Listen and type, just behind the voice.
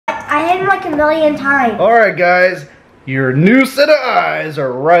I hit him like a million times. All right, guys. Your new set of eyes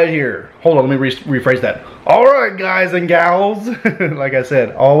are right here. Hold on, let me rephrase that. All right, guys and gals. Like I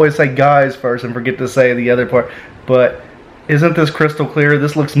said, always say guys first and forget to say the other part. But isn't this crystal clear?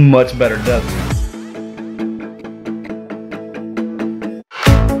 This looks much better, doesn't it?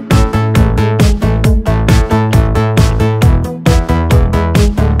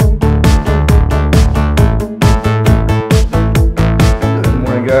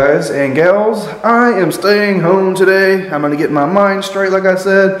 Guys and gals, I am staying home today. I'm gonna get my mind straight like I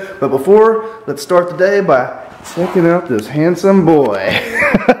said, but before, let's start the day by checking out this handsome boy.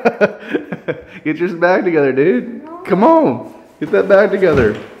 Get your bag together, dude. Come on, get that bag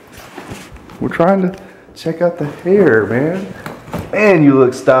together. We're trying to check out the hair, man. Man, you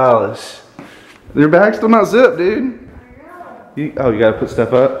look stylish. Your bag's still not zipped, dude. You gotta put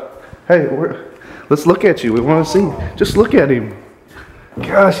stuff up. Hey, let's look at you. We wanna see. Just look at him.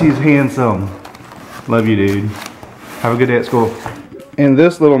 Gosh, he's handsome. Love you, dude. Have a good day at school. And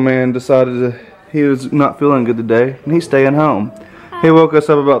this little man decided he was not feeling good today, and he's staying home. He woke us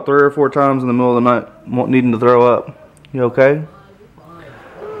up about 3 or 4 times in the middle of the night, needing to throw up. You okay?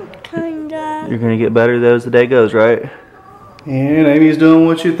 Kinda. You're gonna get better though as the day goes, right? And Amy's doing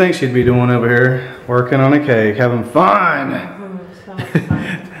what you'd think she'd be doing over here, working on a cake, having fun.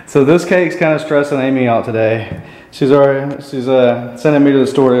 So this cake's kind of stressing Amy out today. She's sending me to the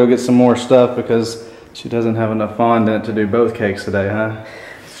store to go get some more stuff because she doesn't have enough fondant to do both cakes today, huh?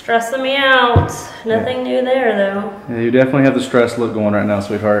 Stressing me out. Nothing new there, though. Yeah, you definitely have the stress look going right now,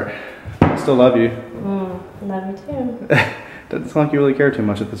 sweetheart. I still love you. Love you too. Doesn't sound like you really care too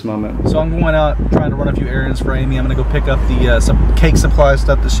much at this moment. So I'm going out trying to run a few errands for Amy. I'm going to go pick up the some cake supply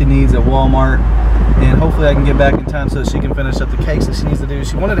stuff that she needs at Walmart. And hopefully I can get back in time so that she can finish up the cakes that she needs to do.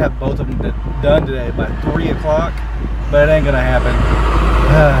 She wanted to have both of them done today by 3 o'clock, but it ain't going to happen.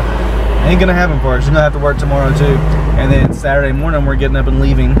 Ain't going to happen for her. She's going to have to work tomorrow too. And then Saturday morning we're getting up and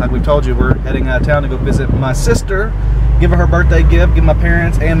leaving. Like we've told you, we're heading out of town to go visit my sister, give her birthday gift, give my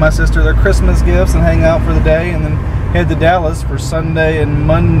parents and my sister their Christmas gifts, and hang out for the day, and then head to Dallas for Sunday and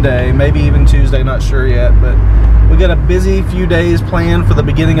Monday, maybe even Tuesday, not sure yet. But we got a busy few days planned for the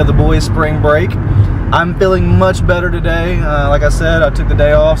beginning of the boys' spring break. I'm feeling much better today. Like I said, I took the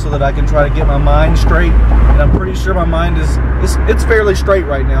day off so that I can try to get my mind straight, and I'm pretty sure my mind it's fairly straight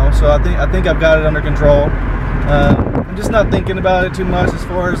right now. So I think I've got it under control. I'm just not thinking about it too much as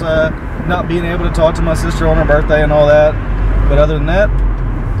far as not being able to talk to my sister on her birthday and all that. But other than that,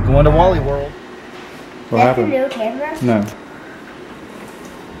 going to Wally World. What happened? That's a new camera? No.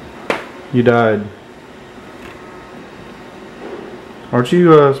 You died. Aren't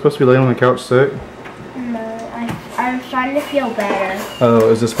you supposed to be laying on the couch sick? No, I'm starting to feel better. Oh,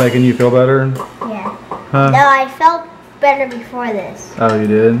 is this making you feel better? Yeah. Huh? No, I felt better before this. Oh, you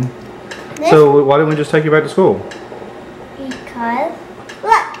did? So why didn't we just take you back to school? Because,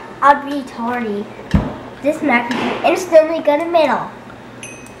 look, I'll be tardy. This map can instantly go to middle.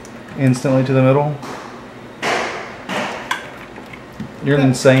 Instantly to the middle? You're in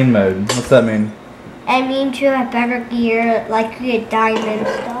insane mode. What's that mean? I mean to have better gear, like you get diamond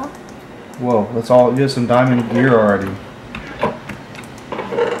stuff. Whoa, that's all. You have some diamond gear already.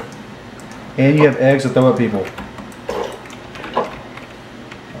 And you have eggs to throw at people.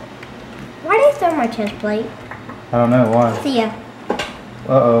 Why did you throw my chest plate? I don't know, why? See ya.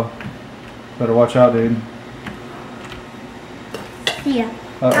 Uh-oh. Better watch out, dude. See ya.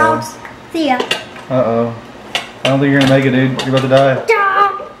 Uh-oh. Ouch. See ya. Uh-oh. I don't think you're gonna make it, dude. You're about to die.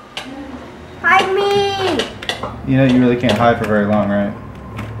 Stop! Hide me! You know you really can't hide for very long, right?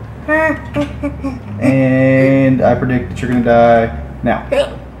 And I predict that you're gonna die now.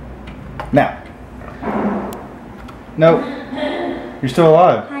 Now. Nope. You're still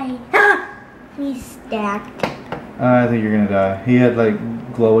alive. Hi. He's stacked. I think you're gonna die. He had like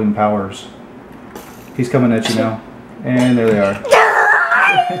glowing powers. He's coming at you now. And there they are.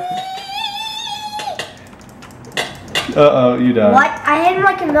 Uh-oh, you died. What? I hit him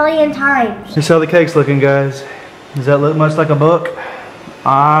like a million times. Here's how the cake's looking, guys. Does that look much like a book?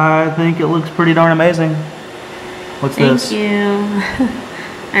 I think it looks pretty darn amazing. What's this? Thank you.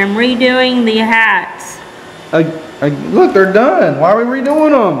 I'm redoing the hats. Look, they're done. Why are we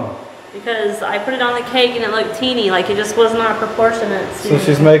redoing them? Because I put it on the cake and it looked teeny, like it just was not proportionate. So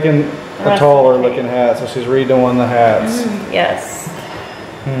she's making a taller looking hat, so she's redoing the hats. Yes.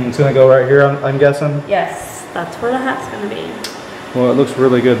 It's gonna go right here, I'm guessing? Yes, that's where the hat's gonna be. Well, it looks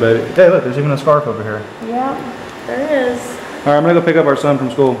really good, baby. Hey, look, there's even a scarf over here. Yeah, there is. All right, I'm gonna go pick up our son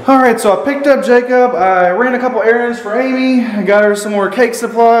from school. All right, so I picked up Jacob. I ran a couple errands for Amy. I got her some more cake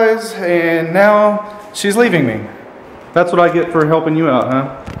supplies, and now she's leaving me. That's what I get for helping you out,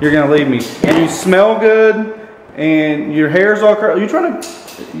 huh? You're gonna leave me. And you smell good, and your hair's all curly. Are you trying to...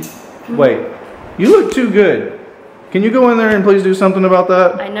 Wait. You look too good. Can you go in there and please do something about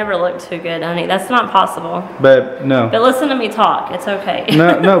that? I never look too good, honey. That's not possible. Babe, no. But listen to me talk. It's okay.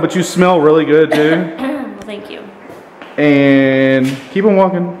 No, but you smell really good, too. Well, thank you. And keep on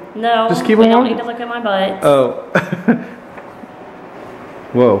walking. No, just keep we on don't walking. need to look at my butt. Oh.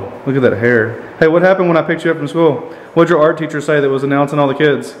 Whoa, look at that hair. Hey, what happened when I picked you up from school? What'd your art teacher say that was announcing all the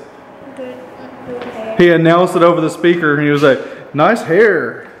kids? Good hair. He announced it over the speaker and he was like, nice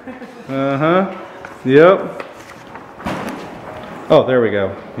hair. Uh-huh. Yep. Oh, there we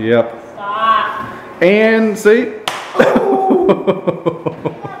go. Yep. Stop. And see?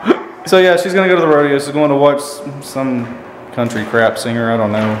 So yeah, she's gonna go to the rodeo. She's going to watch some country crap singer. I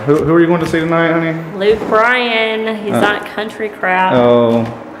don't know. Who are you going to see tonight, honey? Luke Bryan. He's not country crap. Oh,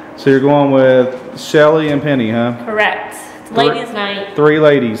 so you're going with Shelly and Penny, huh? Correct. It's ladies' night. 3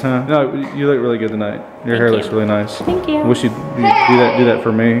 ladies, huh? No, you look really good tonight. Your hair looks really nice. Thank you. I wish you'd do that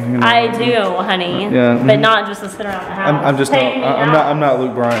for me. You know? I do, honey. Yeah. But not just to sit around the house. I'm not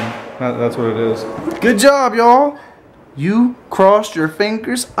Luke Bryan. That's what it is. Good job, y'all. You crossed your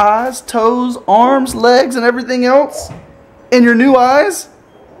fingers, eyes, toes, arms, legs, and everything else. And your new eyes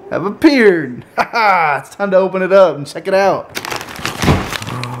have appeared. Haha! It's time to open it up and check it out.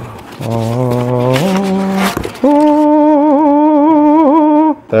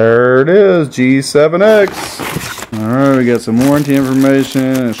 There it is, G7X. Alright, we got some warranty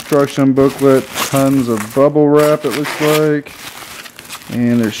information, instruction booklet, tons of bubble wrap it looks like.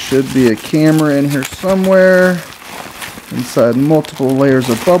 And there should be a camera in here somewhere. Inside multiple layers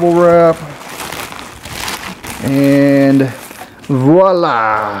of bubble wrap. And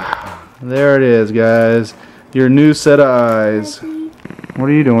voila! There it is, guys. Your new set of eyes. What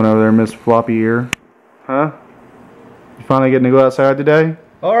are you doing over there, Miss Floppy Ear? Huh? You finally getting to go outside today?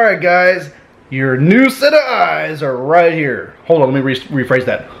 Alright, guys. Your new set of eyes are right here. Hold on, let me rephrase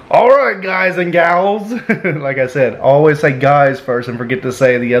that. Alright, guys and gals. Like I said, always say guys first and forget to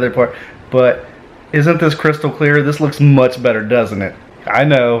say the other part. But isn't this crystal clear? This looks much better, doesn't it? I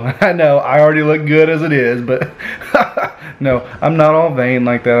know. I already look good as it is, but no, I'm not all vain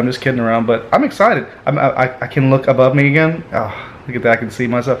like that. I'm just kidding around, but I'm excited. I can look above me again. Oh, look at that. I can see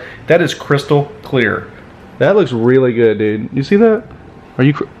myself. That is crystal clear. That looks really good, dude. You see that? Are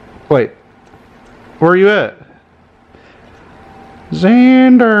you... Wait. Where are you at?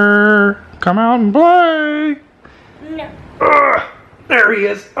 Xander, come out and play. No. There he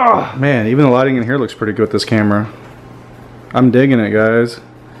is. Oh, man, even the lighting in here looks pretty good with this camera. I'm digging it, guys.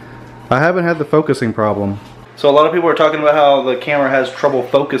 I haven't had the focusing problem. So a lot of people are talking about how the camera has trouble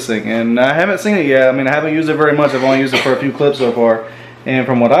focusing, and I haven't seen it yet. I mean, I haven't used it very much. I've only used it for a few clips so far. And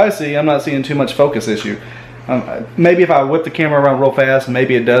from what I see, I'm not seeing too much focus issue. Maybe if I whip the camera around real fast,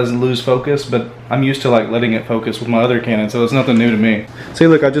 maybe it does lose focus, but I'm used to like letting it focus with my other Canon, so it's nothing new to me. See,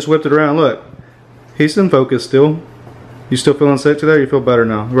 look, I just whipped it around. Look, he's in focus still. You still feeling sick today? Or you feel better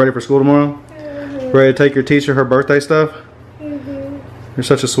now? You ready for school tomorrow? Mm-hmm. Ready to take your teacher her birthday stuff? Mm-hmm. You're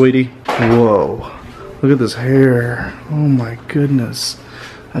such a sweetie. Whoa, look at this hair. Oh my goodness.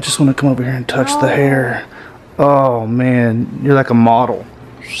 I just want to come over here and touch the hair. Oh man, you're like a model.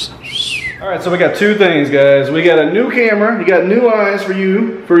 Alright, so we got 2 things, guys. We got a new camera, you got new eyes for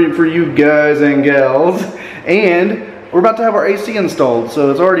you guys and gals, and we're about to have our AC installed. So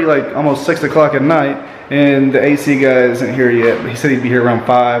it's already like almost 6 o'clock at night, and the AC guy isn't here yet. He said he'd be here around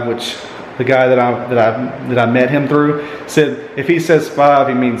 5, which the guy that I met him through said if he says 5,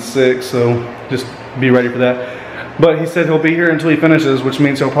 he means 6. So just be ready for that. But he said he'll be here until he finishes, which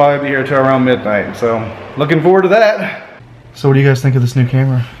means he'll probably be here till around midnight. So looking forward to that. So what do you guys think of this new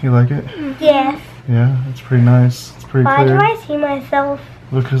camera? You like it? Yes. Yeah, it's pretty nice. It's pretty clear. Why do I see myself?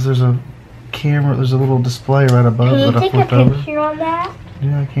 Because there's a camera, there's a little display right above that I flipped over. Can you take a picture on that?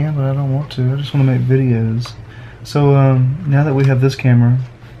 Yeah, I can, but I don't want to. I just want to make videos. So now that we have this camera,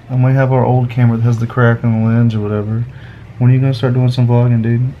 and we have our old camera that has the crack in the lens or whatever, when are you going to start doing some vlogging,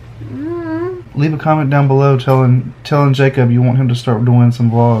 dude? Leave a comment down below telling Jacob you want him to start doing some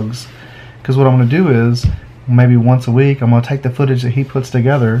vlogs. Because what I'm going to do is, maybe once a week, I'm going to take the footage that he puts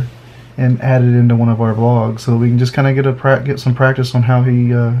together and add it into one of our vlogs, so we can just kind of get some practice on how he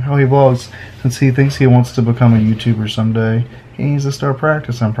vlogs, since he thinks he wants to become a YouTuber someday. He needs to start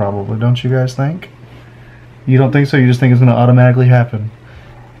practicing, probably. Don't you guys think? You don't think so? You just think it's going to automatically happen?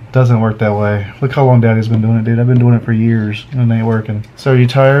 It doesn't work that way. Look how long Daddy's been doing it, dude. I've been doing it for years, and it ain't working. So are you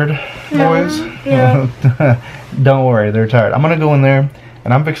tired, boys? No. Don't worry, they're tired. I'm going to go in there,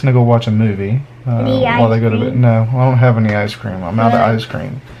 and I'm fixing to go watch a movie while they go to bed. No, I don't have any ice cream. I'm out of ice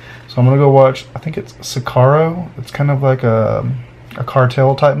cream. So I'm gonna go watch, I think it's Sicario. It's kind of like a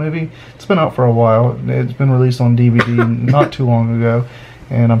cartel type movie. It's been out for a while. It's been released on DVD not too long ago,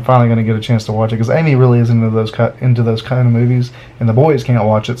 and I'm finally gonna get a chance to watch it because Amy really is into those kind of movies, and the boys can't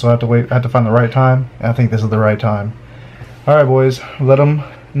watch it, so I have to wait. I have to find the right time, and I think this is the right time. All right, boys, let them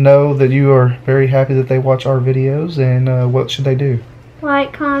know that you are very happy that they watch our videos, and what should they do?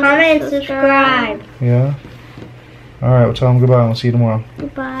 Like, comment, subscribe. Yeah. All right, we'll tell them goodbye and we'll see you tomorrow.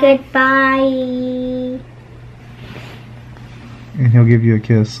 Goodbye. Goodbye. And he'll give you a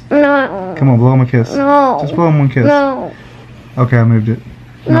kiss. No. Come on, blow him a kiss. No. Just blow him one kiss. No. Okay, I moved it.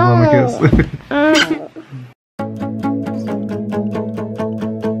 Now blow him a kiss.